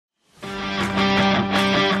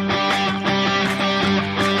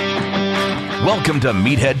Welcome to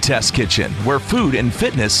Meathead Test Kitchen, where food and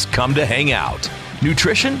fitness come to hang out.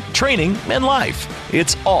 Nutrition, training, and life.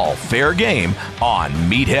 It's all fair game on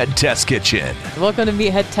Meathead Test Kitchen. Welcome to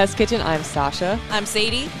Meathead Test Kitchen. I'm Sausha. I'm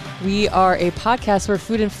Sadie. We are a podcast where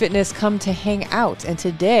food and fitness come to hang out. And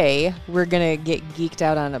today we're going to get geeked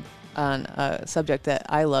out on a subject that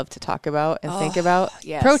I love to talk about and think about.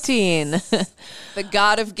 Yes. Protein. The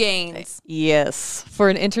god of gains. Yes. For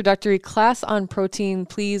an introductory class on protein,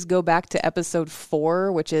 please go back to episode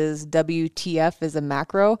 4, which is WTF is a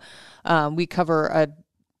macro. We cover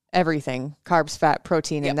everything, carbs, fat,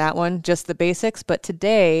 protein in that one, just the basics. But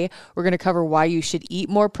today we're going to cover why you should eat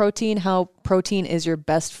more protein, how protein is your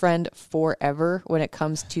best friend forever when it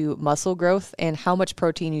comes to muscle growth, and how much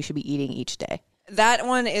protein you should be eating each day. That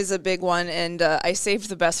one is a big one, and I saved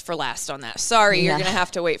the best for last on that. Sorry, you're going to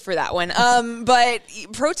have to wait for that one. But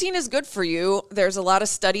protein is good for you. There's a lot of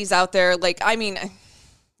studies out there.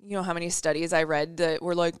 You know how many studies I read that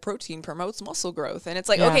were like, protein promotes muscle growth. And it's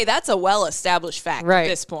like, okay, that's a well-established fact at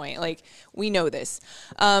this point. Like, we know this.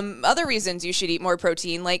 Other reasons you should eat more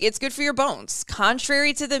protein, like it's good for your bones.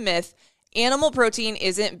 Contrary to the myth, animal protein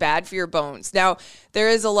isn't bad for your bones. Now, there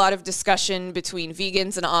is a lot of discussion between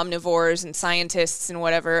vegans and omnivores and scientists and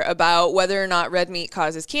whatever about whether or not red meat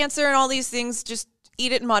causes cancer and all these things. Just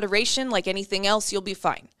eat it in moderation. Like anything else, you'll be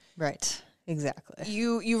fine. Right. Exactly.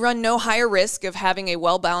 You run no higher risk of having a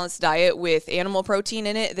well-balanced diet with animal protein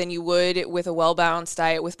in it than you would with a well-balanced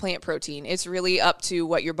diet with plant protein. It's really up to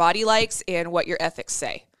what your body likes and what your ethics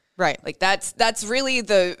say. Right. Like that's really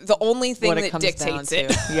the only thing that dictates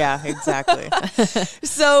it. Yeah, exactly.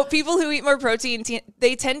 So people who eat more protein,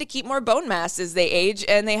 they tend to keep more bone mass as they age,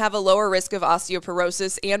 and they have a lower risk of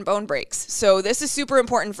osteoporosis and bone breaks. So this is super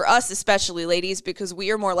important for us, especially ladies, because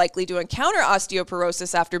we are more likely to encounter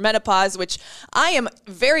osteoporosis after menopause, which I am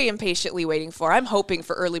very impatiently waiting for. I'm hoping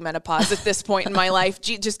for early menopause at this point in my life.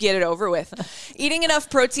 Just get it over with. Eating enough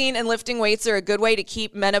protein and lifting weights are a good way to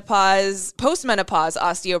keep post-menopause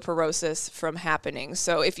osteoporosis from happening.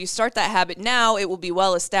 So if you start that habit now, it will be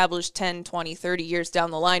well established 10, 20, 30 years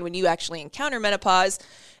down the line when you actually encounter menopause,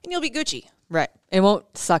 and you'll be Gucci. Right. It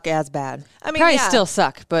won't suck as bad. I mean, probably still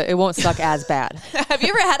suck, but it won't suck as bad. Have you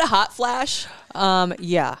ever had a hot flash?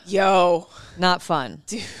 Yeah. Yo. Not fun.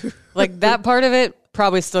 Dude. Like that part of it,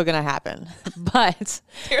 probably still going to happen. But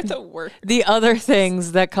they're the worst. The other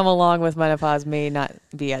things that come along with menopause may not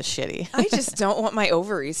be as shitty. I just don't want my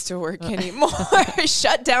ovaries to work anymore.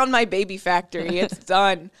 Shut down my baby factory. It's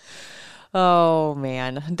done. Oh,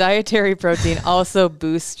 man. Dietary protein also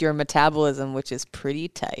boosts your metabolism, which is pretty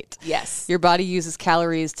tight. Yes. Your body uses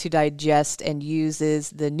calories to digest and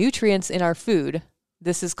uses the nutrients in our food.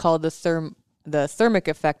 This is called the thermic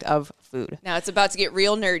effect of food. Now it's about to get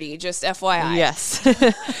real nerdy, just FYI. Yes.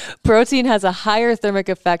 Protein has a higher thermic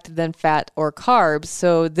effect than fat or carbs,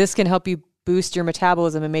 so this can help you boost your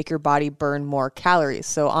metabolism and make your body burn more calories.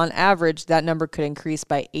 So on average, that number could increase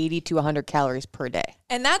by 80 to 100 calories per day.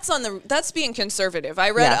 And that's being conservative. I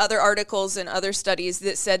read other articles and other studies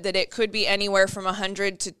that said that it could be anywhere from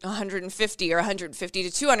 100 to 150 or 150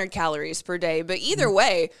 to 200 calories per day. But either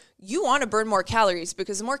way, you want to burn more calories,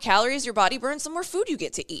 because the more calories your body burns, the more food you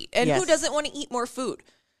get to eat. And who doesn't want to eat more food?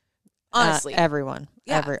 Honestly. Everyone.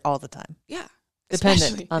 All the time. Yeah.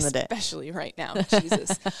 Dependent on the day. Especially right now.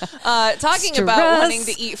 Jesus. Talking about wanting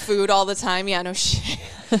to eat food all the time. Yeah, no shit.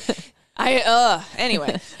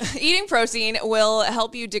 Anyway, eating protein will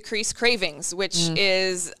help you decrease cravings, which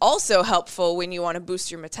is also helpful when you want to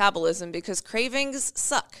boost your metabolism, because cravings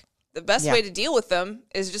suck. The best way to deal with them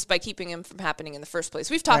is just by keeping them from happening in the first place.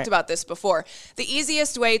 We've talked about this before. The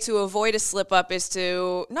easiest way to avoid a slip up is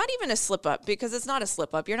to, not even a slip up, because it's not a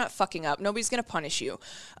slip up. You're not fucking up. Nobody's going to punish you.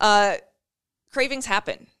 Cravings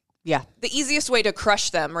happen. Yeah. The easiest way to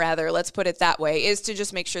crush them, rather, let's put it that way, is to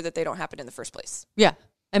just make sure that they don't happen in the first place. Yeah.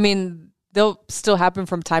 I mean, they'll still happen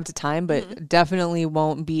from time to time, but definitely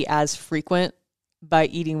won't be as frequent by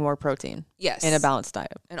eating more protein. Yes. In a balanced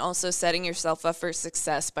diet. And also setting yourself up for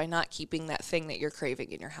success by not keeping that thing that you're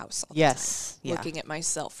craving in your house all the time. Yeah. Looking at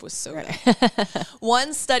myself was so good.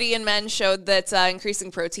 One study in men showed that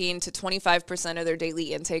increasing protein to 25% of their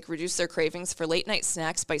daily intake reduced their cravings for late night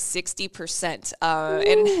snacks by 60%.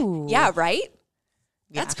 And yeah, right?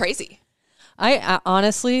 Yeah. That's crazy. I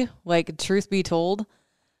honestly, like, truth be told,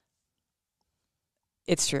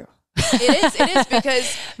 it's true. It is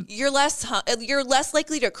because you're less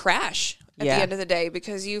likely to crash at the end of the day,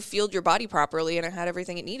 because you fueled your body properly and it had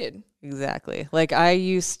everything it needed. Exactly. Like, I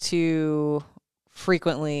used to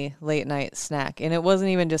frequently late night snack, and it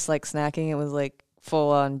wasn't even just like snacking, it was like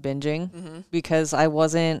full on binging because I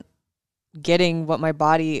wasn't getting what my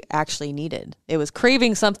body actually needed. It was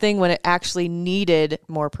craving something when it actually needed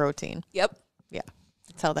more protein. Yep. Yeah.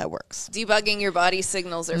 That's how that works. Debugging your body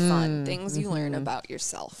signals are fun. Things you learn about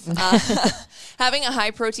yourself. Having a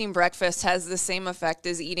high protein breakfast has the same effect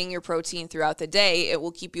as eating your protein throughout the day. It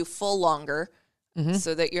will keep you full longer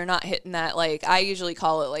so that you're not hitting that, like, I usually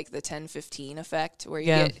call it like the 10-15 effect, where you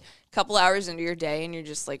get a couple hours into your day and you're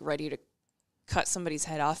just like ready to cut somebody's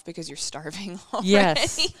head off because you're starving already.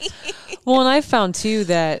 Yes. Well, and I found too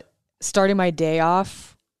that starting my day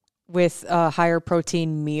off with a higher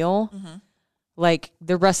protein meal, like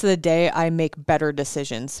the rest of the day, I make better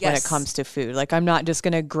decisions when it comes to food. Like I'm not just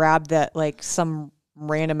going to grab that, like some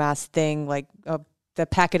random ass thing, like the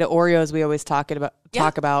packet of Oreos we always talk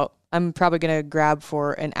about. I'm probably going to grab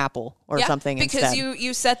for an apple or something because instead.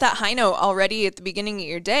 you set that high note already at the beginning of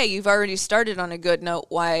your day. You've already started on a good note.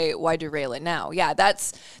 Why derail it now? Yeah,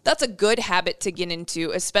 that's a good habit to get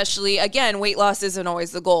into, especially, again, weight loss isn't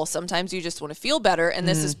always the goal. Sometimes you just want to feel better, and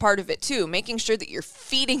this is part of it too. Making sure that you're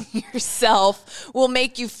feeding yourself will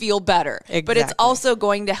make you feel better. Exactly. But it's also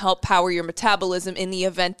going to help power your metabolism in the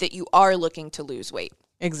event that you are looking to lose weight.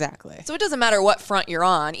 Exactly. So it doesn't matter what front you're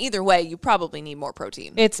on. Either way, you probably need more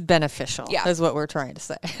protein. It's beneficial, is what we're trying to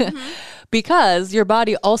say. Because your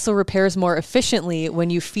body also repairs more efficiently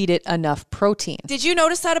when you feed it enough protein. Did you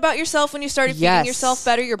notice that about yourself when you started feeding yourself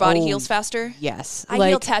better? Your body heals faster? Yes. I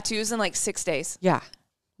healed tattoos in like 6 days. Yeah.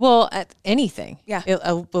 Well, at anything. Yeah.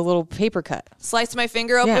 A little paper cut. Sliced my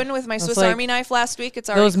finger open with my Swiss Army knife last week. It's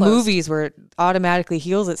already those closed. Movies where it automatically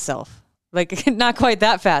heals itself. Like, not quite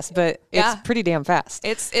that fast, but it's pretty damn fast.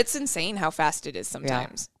 It's insane how fast it is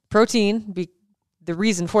sometimes. Yeah. Protein, the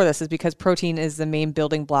reason for this is because protein is the main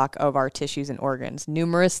building block of our tissues and organs.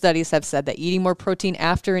 Numerous studies have said that eating more protein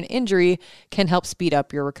after an injury can help speed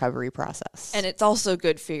up your recovery process. And it's also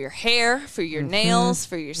good for your hair, for your nails,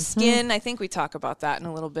 for your skin. I think we talk about that in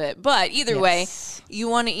a little bit. But either way, you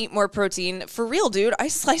want to eat more protein. For real, dude, I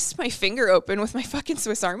sliced my finger open with my fucking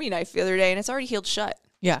Swiss Army knife the other day, and it's already healed shut.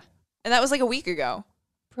 Yeah. And that was like a week ago.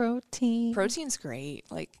 Protein's great.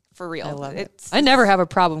 Like, for real. I love it. I never have a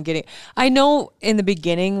problem getting... I know in the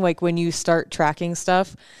beginning, like when you start tracking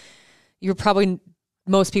stuff, you're probably...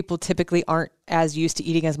 Most people typically aren't as used to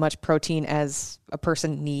eating as much protein as a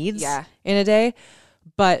person needs in a day.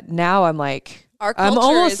 But now I'm like... I'm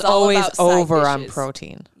almost always over on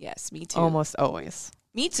protein. Yes, me too. Almost always.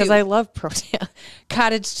 Me too. Because I love protein.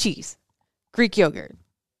 Cottage cheese. Greek yogurt.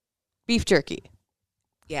 Beef jerky.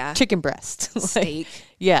 Yeah. Chicken breast. Steak.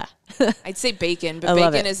 Yeah. I'd say bacon,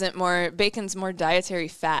 but bacon's more dietary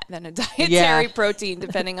fat than a dietary protein,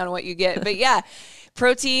 depending on what you get. But yeah,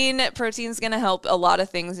 protein's going to help a lot of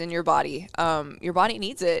things in your body. Your body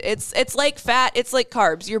needs it. It's like fat. It's like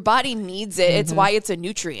carbs. Your body needs it. It's why it's a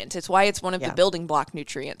nutrient. It's why it's one of the building block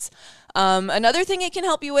nutrients. Another thing it can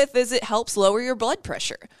help you with is it helps lower your blood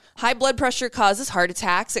pressure. High blood pressure causes heart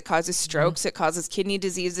attacks. It causes strokes. It causes kidney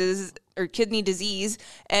disease,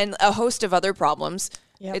 and a host of other problems.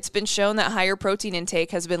 Yep. It's been shown that higher protein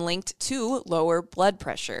intake has been linked to lower blood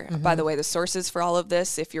pressure. By the way, the sources for all of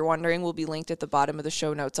this, if you're wondering, will be linked at the bottom of the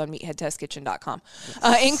show notes on meatheadtestkitchen.com.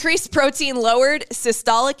 Increased protein lowered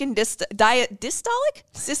systolic and systole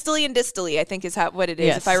and dystole, I think is what it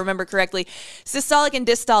is, if I remember correctly. Systolic and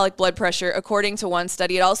dystolic blood pressure, according to one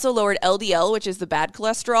study. It also lowered LDL, which is the bad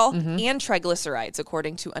cholesterol, and triglycerides,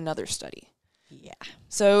 according to another study. Yeah.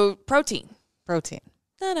 So protein.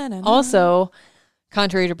 Also,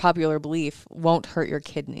 contrary to popular belief, won't hurt your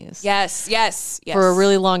kidneys. Yes. For a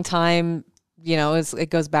really long time, it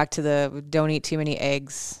goes back to the don't eat too many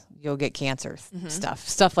eggs, you'll get cancer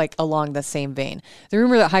stuff like along the same vein. The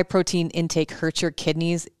rumor that high protein intake hurts your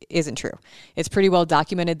kidneys isn't true. It's pretty well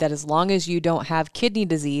documented that as long as you don't have kidney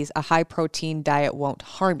disease, a high protein diet won't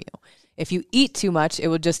harm you. If you eat too much, it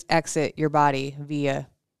will just exit your body via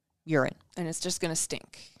urine. And it's just going to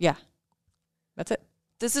stink. Yeah. That's it.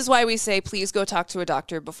 This is why we say, please go talk to a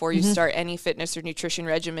doctor before you start any fitness or nutrition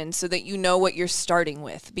regimen so that you know what you're starting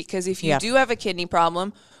with. Because if you do have a kidney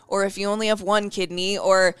problem, or if you only have one kidney,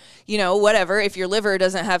 or, whatever, if your liver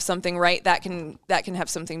doesn't have something right, that can have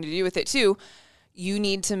something to do with it too. You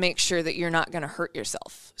need to make sure that you're not going to hurt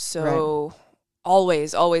yourself. So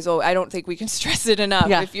always, I don't think we can stress it enough.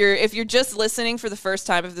 Yeah. If you're just listening for the first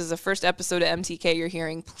time, if this is the first episode of MTK you're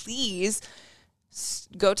hearing, please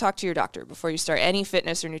go talk to your doctor before you start any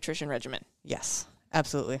fitness or nutrition regimen. Yes,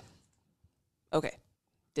 absolutely. Okay.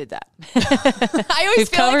 did that. I always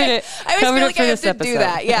feel like I have to do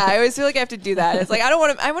that. Yeah, I always feel like I have to do that. It's like I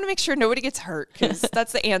want to make sure nobody gets hurt because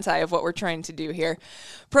that's the anti of what we're trying to do here.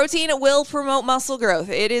 Protein will promote muscle growth.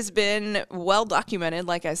 It has been well documented,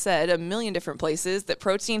 like I said, a million different places that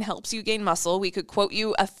protein helps you gain muscle. We could quote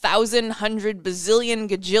you 1,000, 100, bazillion,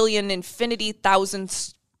 gajillion, infinity,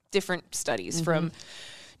 thousands different studies from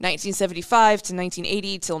 1975 to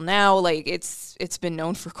 1980 till now. Like it's been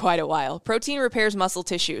known for quite a while. Protein repairs muscle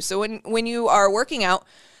tissue. So when you are working out,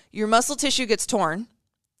 your muscle tissue gets torn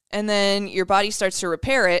and then your body starts to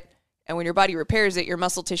repair it. And when your body repairs it, your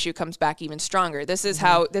muscle tissue comes back even stronger. This is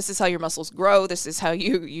how your muscles grow. This is how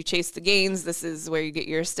you chase the gains. This is where you get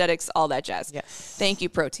your aesthetics, all that jazz. Yes. Thank you,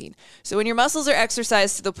 protein. So when your muscles are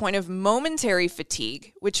exercised to the point of momentary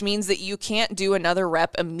fatigue, which means that you can't do another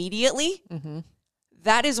rep immediately,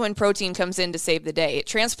 that is when protein comes in to save the day. It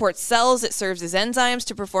transports cells. It serves as enzymes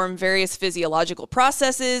to perform various physiological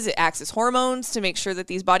processes. It acts as hormones to make sure that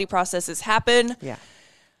these body processes happen. Yeah.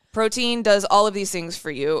 Protein does all of these things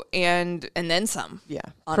for you and then some. Yeah.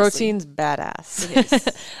 Honestly. Protein's badass. It is.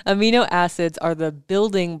 Amino acids are the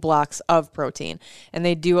building blocks of protein, and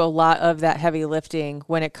they do a lot of that heavy lifting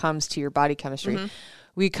when it comes to your body chemistry.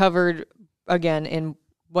 We covered, again, in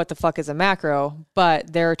what the fuck is a macro,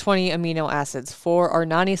 but there are 20 amino acids. 4 are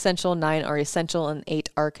non-essential, 9 are essential, and 8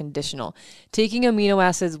 are conditional. Taking amino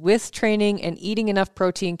acids with training and eating enough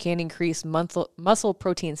protein can increase muscle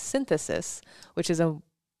protein synthesis, which is a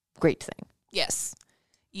great thing. Yes.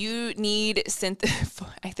 You need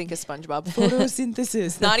I think of SpongeBob.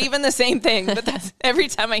 Photosynthesis. Not even the same thing, but that's every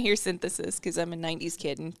time I hear synthesis because I'm a 90s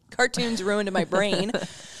kid and cartoons ruined my brain.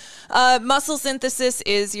 Muscle synthesis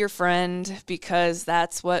is your friend because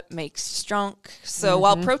that's what makes strong. So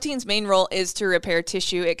while protein's main role is to repair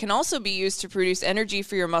tissue, it can also be used to produce energy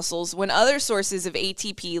for your muscles when other sources of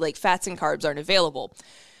ATP like fats and carbs aren't available.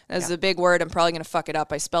 That's a big word. I'm probably going to fuck it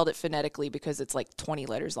up. I spelled it phonetically because it's like 20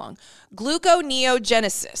 letters long.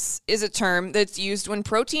 Gluconeogenesis is a term that's used when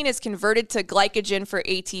protein is converted to glycogen for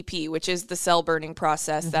ATP, which is the cell burning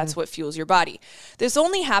process. That's what fuels your body. This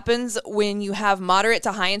only happens when you have moderate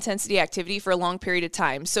to high intensity activity for a long period of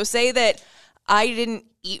time. So say that I didn't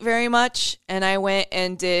eat very much and I went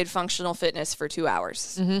and did functional fitness for 2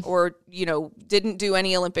 hours or, didn't do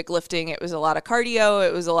any Olympic lifting. It was a lot of cardio.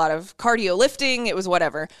 It was a lot of cardio lifting. It was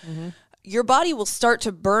whatever. Your body will start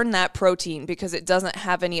to burn that protein because it doesn't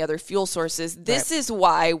have any other fuel sources. This is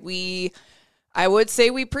why I would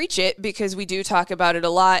say we preach it because we do talk about it a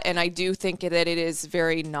lot. And I do think that it is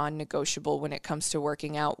very non-negotiable when it comes to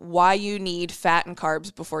working out, why you need fat and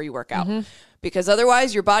carbs before you work out. Because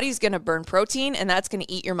otherwise your body's going to burn protein and that's going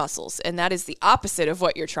to eat your muscles. And that is the opposite of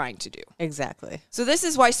what you're trying to do. Exactly. So this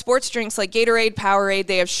is why sports drinks like Gatorade, Powerade,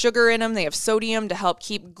 they have sugar in them. They have sodium to help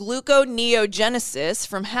keep gluconeogenesis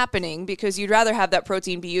from happening because you'd rather have that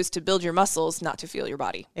protein be used to build your muscles, not to fuel your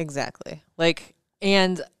body. Exactly.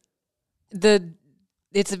 And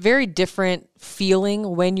it's a very different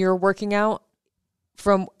feeling when you're working out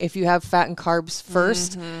from if you have fat and carbs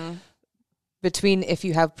first between if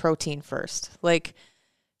you have protein first. Like,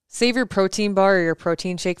 save your protein bar or your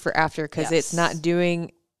protein shake for after because it's not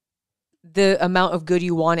doing the amount of good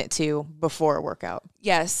you want it to before a workout.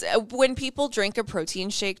 Yes. When people drink a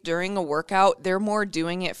protein shake during a workout, they're more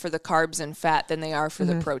doing it for the carbs and fat than they are for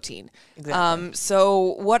the protein. Exactly.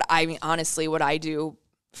 So what I do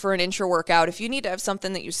for an intra workout, if you need to have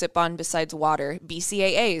something that you sip on besides water,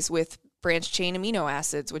 BCAAs with branched chain amino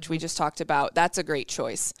acids, which we just talked about, that's a great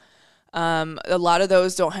choice. A lot of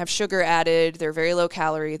those don't have sugar added. They're very low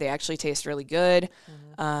calorie. They actually taste really good.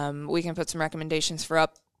 We can put some recommendations for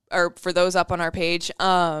those up on our page.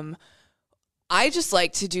 I just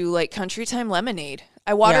like to do like Country Time lemonade.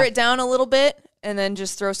 I water it down a little bit and then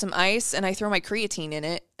just throw some ice and I throw my creatine in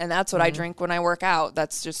it. And that's what I drink when I work out.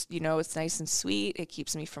 That's just, it's nice and sweet. It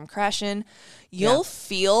keeps me from crashing. You'll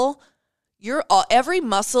feel every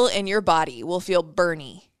muscle in your body will feel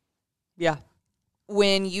burny. Yeah.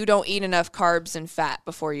 When you don't eat enough carbs and fat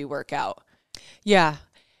before you work out. Yeah.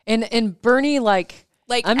 And Bernie,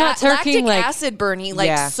 I'm not talking lactic acid, Bernie,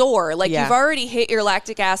 sore. You've already hit your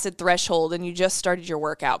lactic acid threshold and you just started your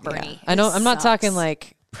workout, Bernie. Yeah. I know. I'm not talking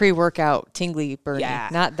pre-workout tingly Bernie. Yeah.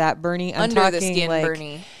 Not that Bernie. I'm under talking the skin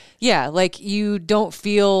Bernie. Yeah. You don't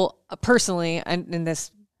feel personally, and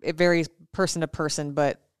this, it varies person to person,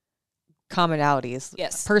 but commonalities.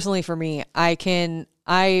 Yes. Personally for me, I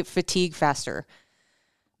fatigue faster.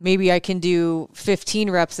 Maybe I can do 15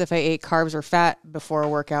 reps if I ate carbs or fat before a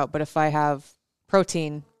workout, but if I have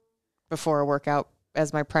protein before a workout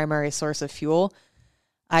as my primary source of fuel,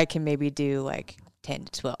 I can maybe do 10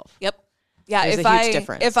 to 12. Yep. Yeah, There's a huge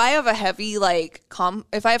difference. If I have a heavy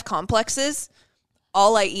if I have complexes,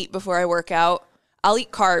 all I eat before I work out, I'll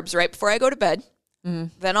eat carbs right before I go to bed.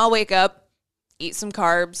 Mm-hmm. Then I'll wake up, eat some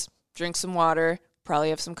carbs, drink some water, probably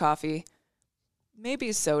have some coffee, maybe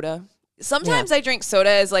a soda. Sometimes I drink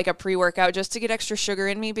soda as like a pre-workout just to get extra sugar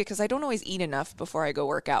in me because I don't always eat enough before I go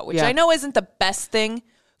work out, which I know isn't the best thing.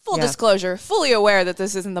 Full disclosure, fully aware that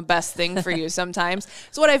this isn't the best thing for you sometimes.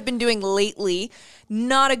 It's what I've been doing lately.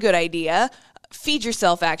 Not a good idea. Feed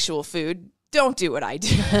yourself actual food. Don't do what I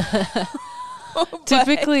do.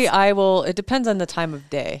 Typically, it depends on the time of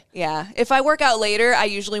day. Yeah. If I work out later, I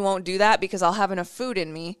usually won't do that because I'll have enough food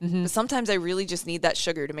in me. Mm-hmm. But sometimes I really just need that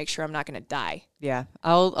sugar to make sure I'm not going to die. Yeah.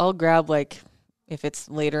 I'll grab if it's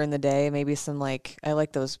later in the day, maybe some I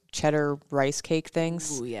like those cheddar rice cake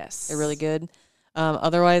things. Ooh, yes. They're really good.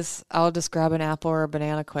 Otherwise, I'll just grab an apple or a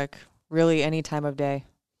banana quick, really any time of day.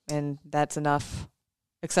 And that's enough,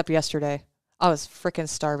 except yesterday. I was freaking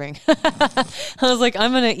starving. I was like,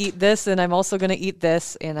 I'm going to eat this, and I'm also going to eat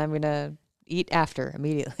this, and I'm going to eat after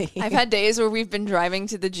immediately. I've had days where we've been driving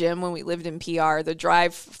to the gym when we lived in PR. The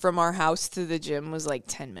drive from our house to the gym was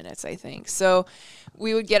 10 minutes, I think. So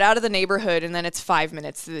we would get out of the neighborhood, and then it's 5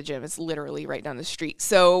 minutes to the gym. It's literally right down the street.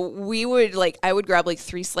 So we would, I would grab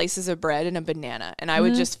 3 slices of bread and a banana, and I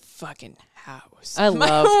would just fucking house I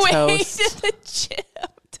love way toast. to the gym.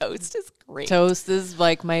 Toast is great. Toast is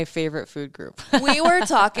my favorite food group. We were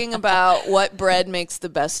talking about what bread makes the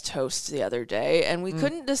best toast the other day, and we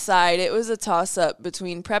couldn't decide. It was a toss-up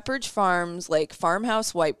between Pepperidge Farm's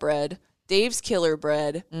farmhouse white bread, Dave's Killer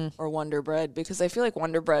Bread, or Wonder Bread, because I feel like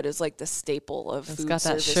Wonder Bread is the staple of food It's got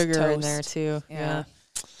that sugar toast. in there too. Yeah.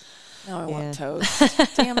 Now I want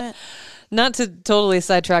toast. Damn it. Not to totally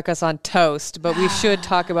sidetrack us on toast, but we should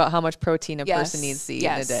talk about how much protein a person needs to eat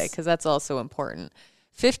in a day, because that's also important.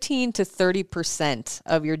 15 to 30%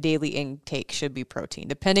 of your daily intake should be protein.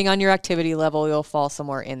 Depending on your activity level, you'll fall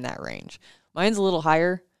somewhere in that range. Mine's a little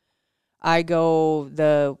higher. I go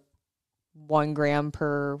the 1 gram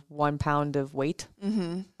per 1 pound of weight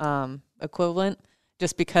equivalent,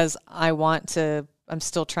 just because I'm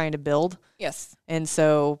still trying to build. Yes. And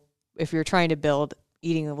so if you're trying to build,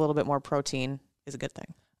 eating a little bit more protein is a good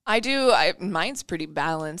thing. I do. Mine's pretty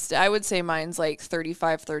balanced. I would say mine's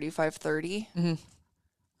 35, 35, 30. Mm-hmm.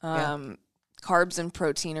 Carbs and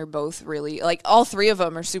protein are both really, all 3 of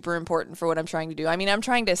them are super important for what I'm trying to do. I mean, I'm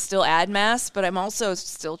trying to still add mass, but I'm also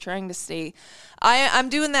still trying to stay, I'm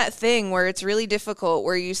doing that thing where it's really difficult,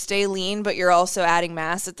 where you stay lean, but you're also adding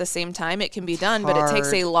mass at the same time. It can be done, but it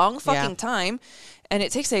takes a long fucking time, and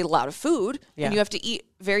it takes a lot of food, and you have to eat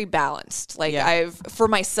very balanced. For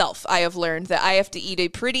myself, I have learned that I have to eat a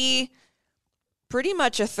pretty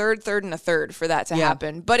much a third, and a third for that to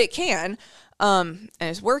happen, but it can. And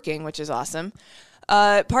it's working, which is awesome.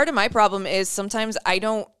 Part of my problem is sometimes I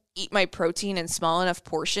don't eat my protein in small enough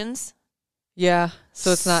portions. Yeah,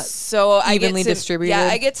 so it's not evenly distributed. Yeah,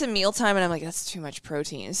 I get to mealtime and I'm like, that's too much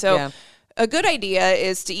protein. So a good idea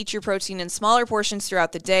is to eat your protein in smaller portions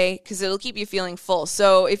throughout the day because it'll keep you feeling full.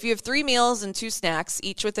 So if you have 3 meals and 2 snacks,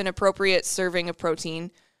 each with an appropriate serving of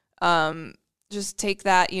protein, just take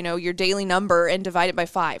that, your daily number and divide it by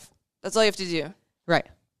 5. That's all you have to do. Right.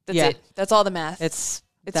 That's it. That's all the math. It's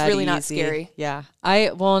really easy. not scary. Yeah.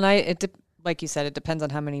 Like you said, it depends on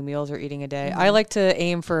how many meals you're eating a day. Mm-hmm. I like to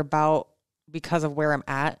aim for because of where I'm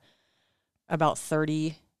at, about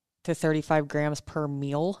 30 to 35 grams per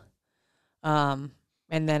meal. And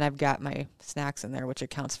then I've got my snacks in there, which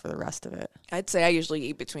accounts for the rest of it. I'd say I usually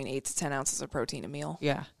eat between 8 to 10 ounces of protein a meal.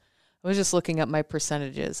 Yeah. I was just looking up my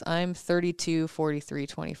percentages. I'm 32, 43,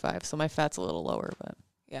 25. So my fat's a little lower, but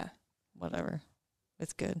whatever.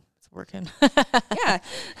 It's good. It's working. Yeah.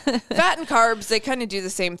 Fat and carbs, they kind of do the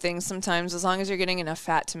same thing sometimes, as long as you're getting enough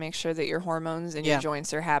fat to make sure that your hormones and your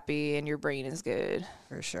joints are happy and your brain is good.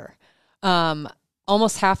 For sure.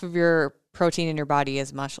 Almost half of your protein in your body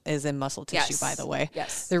is in muscle tissue, by the way.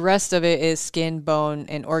 Yes. The rest of it is skin, bone,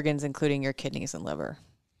 and organs, including your kidneys and liver.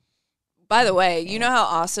 By the way, you know how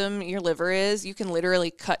awesome your liver is? You can literally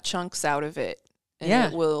cut chunks out of it, and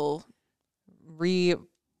it will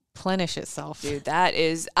replenish itself. Dude, that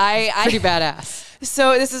is pretty badass.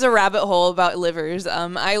 So this is a rabbit hole about livers.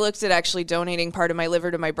 I looked at actually donating part of my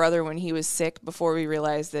liver to my brother when he was sick before we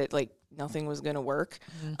realized that nothing was going to work.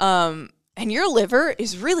 Mm-hmm. And your liver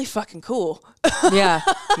is really fucking cool. Yeah.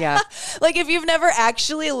 If you've never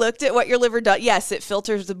actually looked at what your liver does, yes, it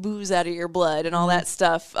filters the booze out of your blood and all that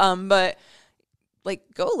stuff. But like,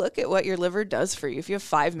 go look at what your liver does for you. If you have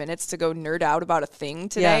 5 minutes to go nerd out about a thing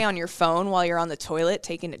today on your phone while you're on the toilet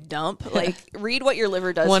taking a dump, like, read what your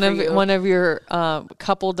liver does for you. One of your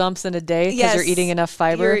couple dumps in a day because you're eating enough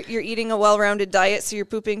fiber. You're eating a well-rounded diet, so you're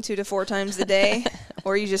pooping 2 to 4 times a day.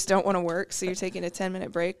 Or you just don't want to work, so you're taking a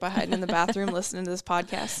 10-minute break by hiding in the bathroom listening to this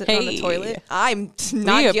podcast, sitting on the toilet. I'm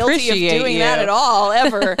not guilty of doing that at all,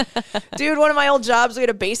 ever. Dude, one of my old jobs, we had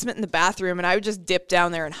a basement in the bathroom, and I would just dip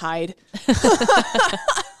down there and hide.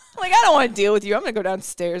 Like, I don't want to deal with you. I'm going to go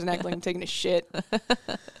downstairs and act like I'm taking a shit.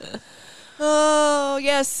 Oh,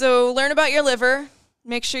 yes. So learn about your liver.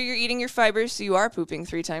 Make sure you're eating your fibers so you are pooping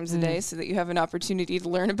 3 times a day so that you have an opportunity to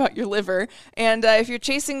learn about your liver. And if you're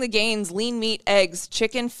chasing the gains, lean meat, eggs,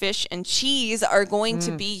 chicken, fish, and cheese are going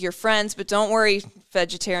to be your friends. But don't worry,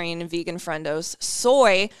 vegetarian and vegan friendos.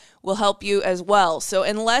 Soy will help you as well. So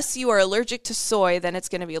unless you are allergic to soy, then it's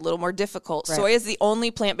going to be a little more difficult. Right. Soy is the only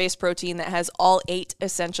plant-based protein that has all 8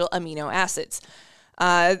 essential amino acids.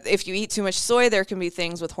 If you eat too much soy, there can be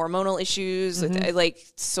things with hormonal issues. Like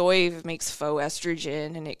soy makes faux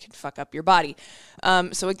estrogen and it can fuck up your body.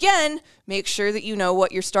 So again, make sure that you know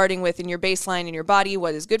what you're starting with in your baseline in your body,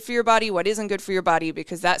 what is good for your body, what isn't good for your body,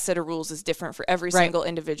 because that set of rules is different for every single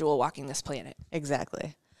individual walking this planet.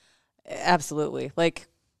 Exactly. Absolutely. Like,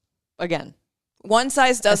 again, one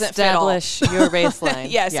size doesn't fit all. Establish your baseline.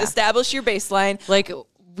 Yes, establish your baseline. Like,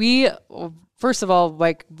 we, first of all,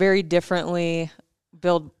 like, very differently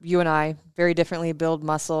you and I very differently build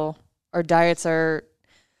muscle. Our diets are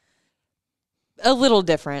a little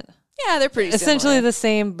different. Yeah, they're pretty essentially similar. The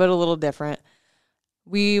same, but a little different.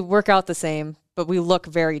 We work out the same, but we look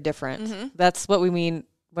very different. That's what we mean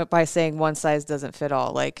by saying one size doesn't fit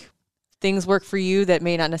all. Like, things work for you that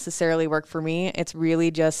may not necessarily work for me. It's really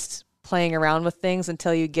just playing around with things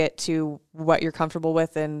until you get to what you're comfortable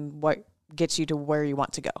with and what gets you to where you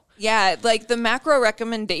want to go. Yeah, like the macro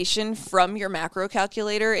recommendation from your macro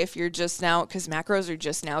calculator, if you're just now, because macros are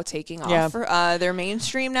just now taking off. They're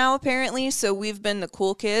mainstream now, apparently. So we've been the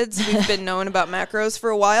cool kids. We've been knowing about macros for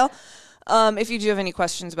a while. If you do have any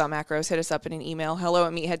questions about macros, hit us up in an email,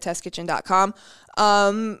 hello@meatheadtestkitchen.com.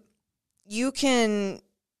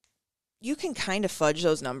 You can kind of fudge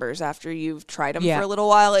those numbers after you've tried them for a little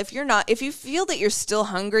while. If you feel that you're still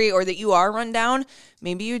hungry or that you are run down,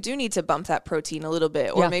 maybe you do need to bump that protein a little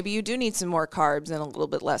bit, or maybe you do need some more carbs and a little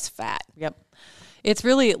bit less fat. Yep. It's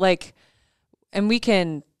really like, and we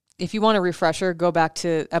can, if you want a refresher, go back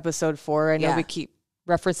to episode 4. I know we keep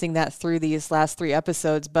referencing that through these last 3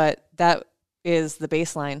 episodes, but that is the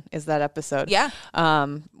baseline, is that episode. Yeah.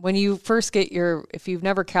 When you first get if you've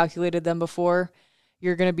never calculated them before,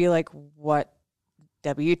 you're going to be like, what?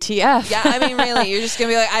 WTF? Yeah, I mean, really, you're just going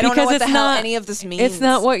to be like, I don't know what the hell any of this means. It's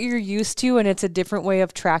not what you're used to, and it's a different way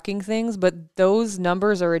of tracking things, but those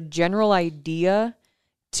numbers are a general idea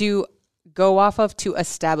to go off of to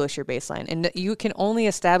establish your baseline. And you can only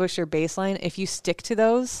establish your baseline if you stick to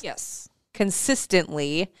those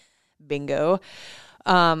consistently, bingo,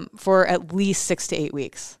 for at least 6 to 8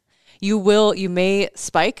 weeks. You may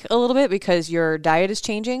spike a little bit because your diet is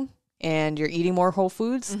changing and you're eating more whole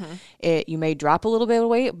foods. You may drop a little bit of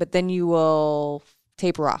weight, but then you will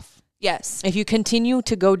taper off. Yes. If you continue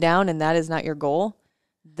to go down and that is not your goal,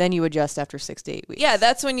 then you adjust after 6 to 8 weeks. Yeah,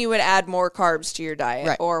 that's when you would add more carbs to your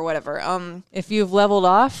diet or whatever. If you've leveled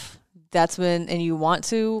off, that's when, and you want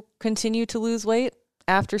to continue to lose weight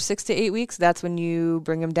after 6 to 8 weeks, that's when you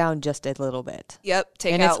bring them down just a little bit. Yep.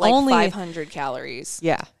 Take out like only 500 calories.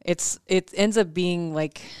 Yeah. It ends up being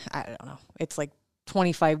like, I don't know, it's like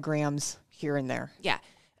 25 grams here and there. Yeah.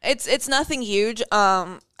 It's nothing huge.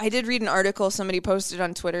 I did read an article somebody posted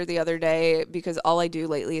on Twitter the other day, because all I do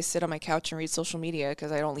lately is sit on my couch and read social media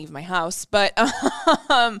because I don't leave my house. But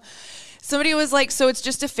somebody was like, so it's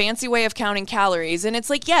just a fancy way of counting calories. And it's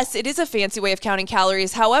like, yes, it is a fancy way of counting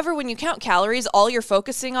calories. However, when you count calories, all you're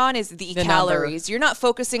focusing on is the calories. Number. You're not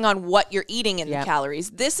focusing on what you're eating in the calories.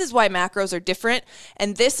 This is why macros are different.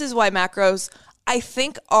 And this is why macros, I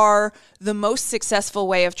think, are the most successful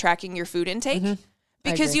way of tracking your food intake.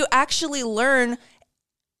 Because you actually learn,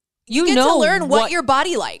 you get to learn what your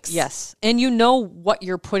body likes. Yes. And you know what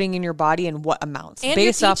you're putting in your body and what amounts. And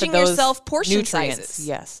based you're off teaching of those yourself portion nutrients. sizes.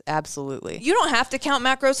 Yes, absolutely. You don't have to count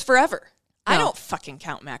macros forever. No. I don't fucking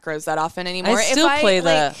count macros that often anymore. I still play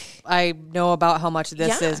I know about how much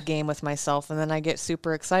this is game with myself, and then I get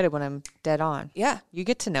super excited when I'm dead on. Yeah. You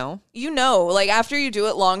get to know. You know, like after you do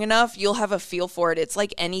it long enough, you'll have a feel for it. It's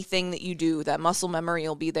like anything that you do, that muscle memory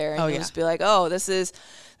will be there. And you'll just be like, oh,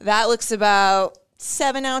 that looks about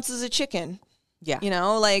 7 ounces of chicken. Yeah. You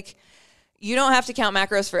know, like you don't have to count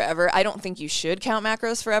macros forever. I don't think you should count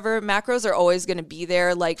macros forever. Macros are always going to be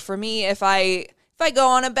there. Like for me, if I if I go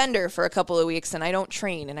on a bender for a couple of weeks and I don't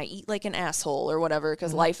train and I eat like an asshole or whatever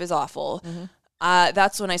because life is awful,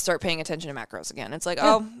 that's when I start paying attention to macros again. It's like,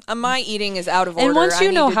 my eating is out of order. And once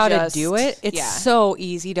you know how to just do it, it's so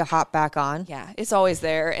easy to hop back on. Yeah, it's always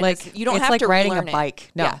there. And like you don't it's have like to riding a relearn bike.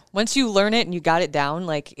 it. No, Yeah. once you learn it and you got it down,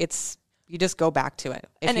 like you just go back to it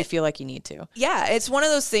if you feel like you need to. Yeah, it's one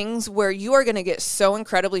of those things where you are going to get so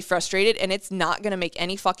incredibly frustrated and it's not going to make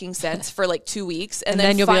any fucking sense for like 2 weeks. And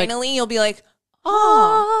then finally you'll be like,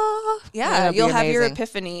 you'll have your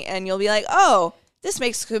epiphany and you'll be like, oh, this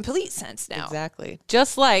makes complete sense now. Exactly.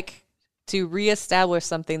 Just like to reestablish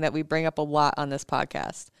something that we bring up a lot on this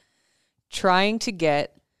podcast, trying to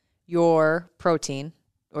get your protein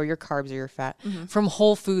or your carbs or your fat from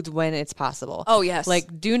whole foods when it's possible. Oh, yes.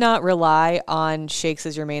 Like, do not rely on shakes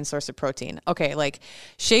as your main source of protein. Okay, like,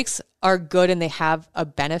 shakes are good and they have a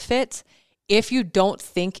benefit if you don't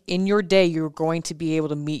think in your day you're going to be able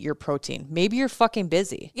to meet your protein. Maybe you're fucking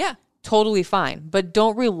busy. Yeah. Totally fine. But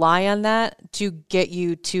don't rely on that to get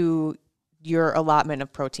you to your allotment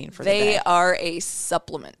of protein for the day. They are a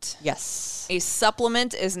supplement. Yes. A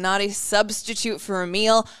supplement is not a substitute for a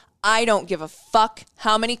meal. I don't give a fuck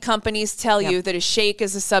how many companies tell you that a shake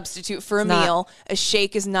is a substitute for a meal. A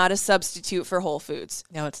shake is not a substitute for Whole Foods.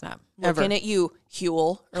 No, it's not. Looking at you,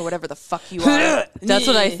 Huel, or whatever the fuck you are. That's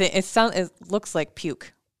what I think. It looks like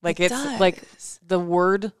puke. Like it's does. like the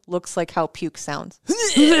word looks like how puke sounds.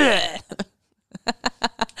 I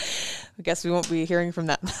guess we won't be hearing from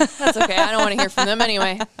them. That's okay. I don't want to hear from them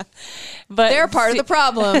anyway. But they're part of the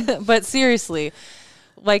problem. But seriously,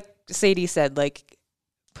 like Sadie said, like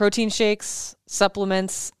protein shakes,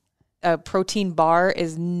 supplements, a protein bar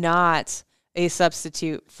is not a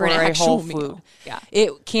substitute for a whole food. Meal. Yeah.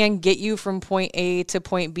 It can get you from point A to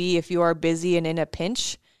point B if you are busy and in a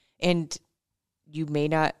pinch, and you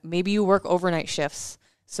maybe you work overnight shifts.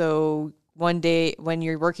 So one day when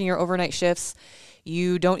you're working your overnight shifts,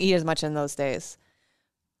 you don't eat as much in those days.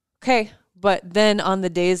 Okay, but then on the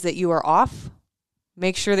days that you are off,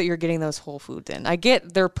 make sure that you're getting those whole foods in. I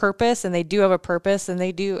get their purpose, and they do have a purpose, and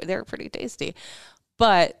they're pretty tasty.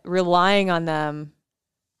 But relying on them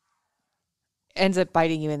ends up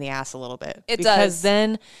biting you in the ass a little bit. It does. Because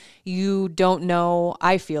then you don't know,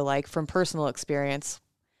 I feel like, from personal experience,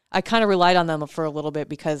 I kind of relied on them for a little bit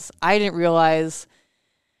because I didn't realize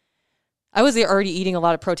I was already eating a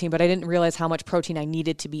lot of protein, but I didn't realize how much protein I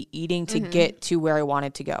needed to be eating to get to where I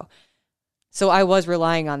wanted to go. So I was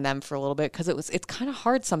relying on them for a little bit because it's kind of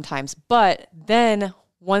hard sometimes. But then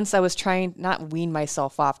once I was trying, not wean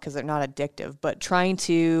myself off because they're not addictive, but trying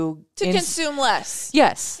to consume less.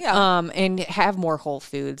 Yes. Yeah. And have more whole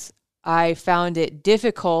foods. I found it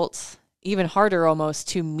difficult, even harder almost,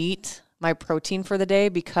 to meet my protein for the day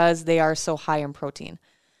because they are so high in protein.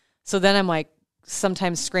 So then I'm like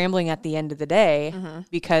sometimes scrambling at the end of the day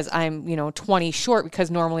because I'm, 20 short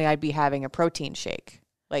because normally I'd be having a protein shake.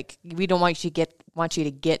 Like we don't want you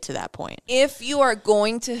to get to that point. If you are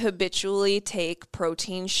going to habitually take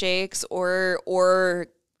protein shakes or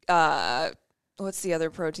what's the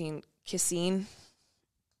other protein? Casein,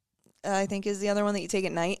 I think is the other one that you take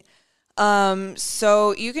at night.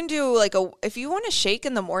 So you can do if you want to shake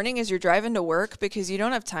in the morning as you're driving to work because you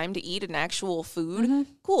don't have time to eat an actual food,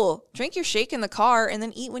 cool. Drink your shake in the car and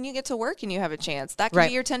then eat when you get to work and you have a chance. That can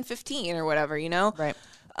be your 10:15 or whatever, Right.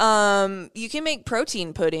 You can make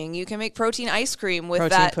protein pudding. You can make protein ice cream with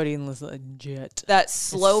protein that. Protein pudding was legit. That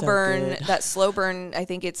slow so burn. good. That slow burn. I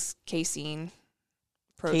think it's casein.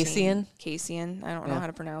 Casein? Casein. I don't know how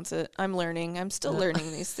to pronounce it. I'm learning. I'm still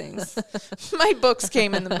learning these things. My books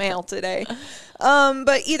came in the mail today.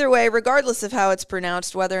 But either way, regardless of how it's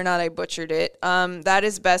pronounced, whether or not I butchered it, that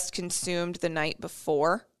is best consumed the night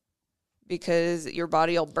before because your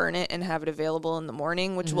body will burn it and have it available in the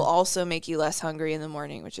morning, which will also make you less hungry in the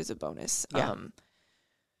morning, which is a bonus. Yeah. And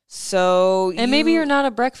maybe you're not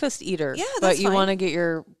a breakfast eater, but you fine. want to get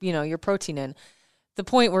your protein in. The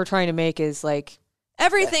point we're trying to make is like,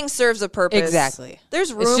 everything serves a purpose. exactly.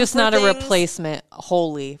 There's room It's just for not things. a replacement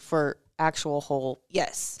wholly for actual whole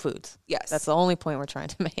foods. Yes. That's the only point we're trying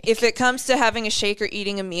to make. If it comes to having a shake or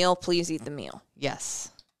eating a meal, please eat the meal.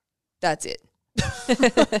 Yes. That's it.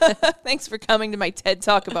 Thanks for coming to my TED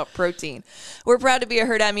Talk about protein. We're proud to be a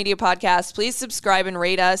Hurrdat Media podcast. Please subscribe and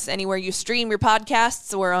rate us anywhere you stream your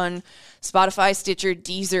podcasts. We're on Spotify, Stitcher,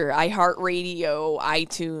 Deezer, iHeartRadio,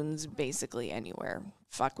 iTunes, basically anywhere.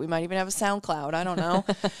 Fuck, we might even have a SoundCloud. I don't know.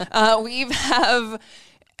 We have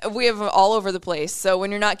We have them all over the place. So when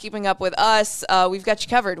you're not keeping up with us, we've got you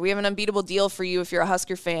covered. We have an unbeatable deal for you if you're a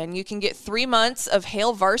Husker fan. You can get 3 months of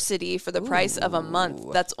Hail Varsity for the price of a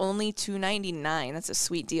month. That's only $2.99. That's a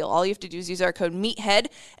sweet deal. All you have to do is use our code MEATHEAD,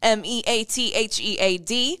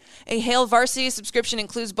 MEATHEAD. A Hail Varsity subscription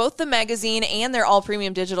includes both the magazine and their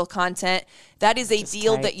all-premium digital content. That is a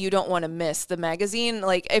deal that you don't want to miss. The magazine,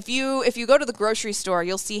 like if you go to the grocery store,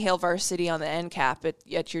 you'll see Hail Varsity on the end cap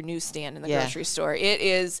at your newsstand in the grocery store.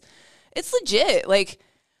 It's legit. Like,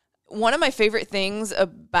 one of my favorite things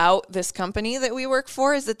about this company that we work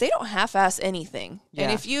for is that they don't half-ass anything. Yeah.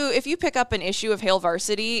 And if you pick up an issue of Hail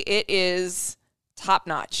Varsity, it is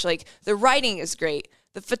top-notch. Like, the writing is great.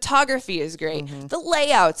 The photography is great. Mm-hmm. The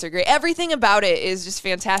layouts are great. Everything about it is just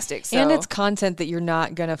fantastic. So, and it's content that you're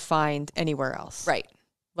not going to find anywhere else. Right.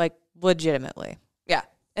 Like, legitimately. Yeah.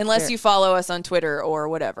 Unless you follow us on Twitter or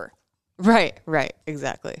whatever. Right.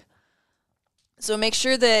 Exactly. So make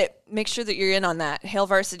sure that you're in on that. Hail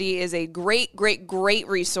Varsity is a great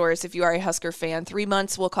resource if you are a Husker fan. 3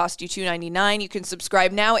 months will cost you $2.99. You can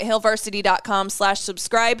subscribe now at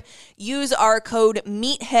hailvarsity.com/subscribe. Use our code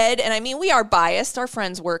MEATHEAD. And I mean, we are biased. Our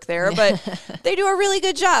friends work there, but they do a really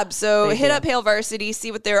good job. So hit up Hail Varsity,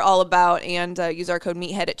 see what they're all about, and use our code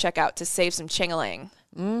MEATHEAD at checkout to save some ching-a-lang.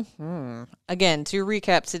 Mm-hmm. Again, to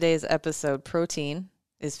recap today's episode, protein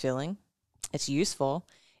is filling. It's useful.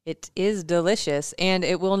 It is delicious, and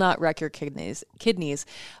it will not wreck your kidneys.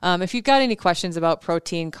 If you've got any questions about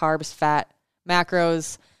protein, carbs, fat,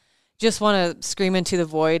 macros, just want to scream into the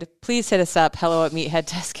void, please hit us up,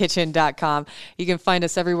 hello@meatheadtestkitchen.com. You can find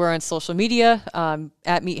us everywhere on social media,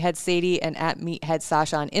 at Meathead Sadie and at Meathead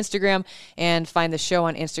Sausha on Instagram, and find the show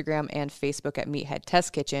on Instagram and Facebook at Meathead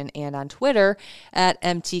Test Kitchen, and on Twitter at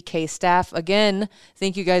MTK Staff. Again,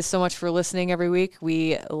 thank you guys so much for listening every week.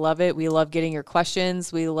 We love it. We love getting your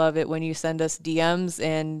questions. We love it when you send us DMs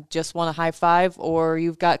and just want a high five, or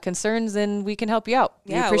you've got concerns and we can help you out.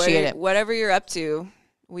 We appreciate it. Whatever you're up to.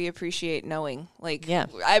 We appreciate knowing.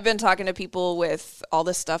 I've been talking to people with all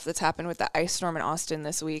this stuff that's happened with the ice storm in Austin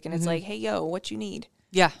this week, and it's like, hey, yo, what you need?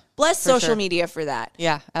 Yeah. Bless social media for that.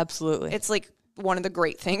 Yeah, absolutely. It's like one of the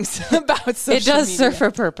great things about social media. It does serve a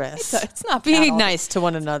purpose. It's not bad. Being nice to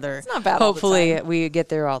one another. It's not bad. Hopefully we get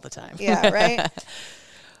there all the time. Yeah, right?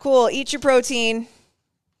 Cool. Eat your protein.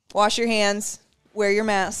 Wash your hands. Wear your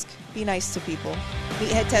mask. Be nice to people.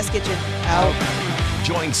 Meathead Test Kitchen. Out.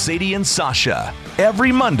 Join Sadie and Sausha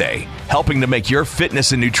every Monday, helping to make your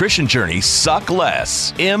fitness and nutrition journey suck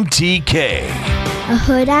less. MTK. A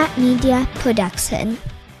Hurrdat Media Production.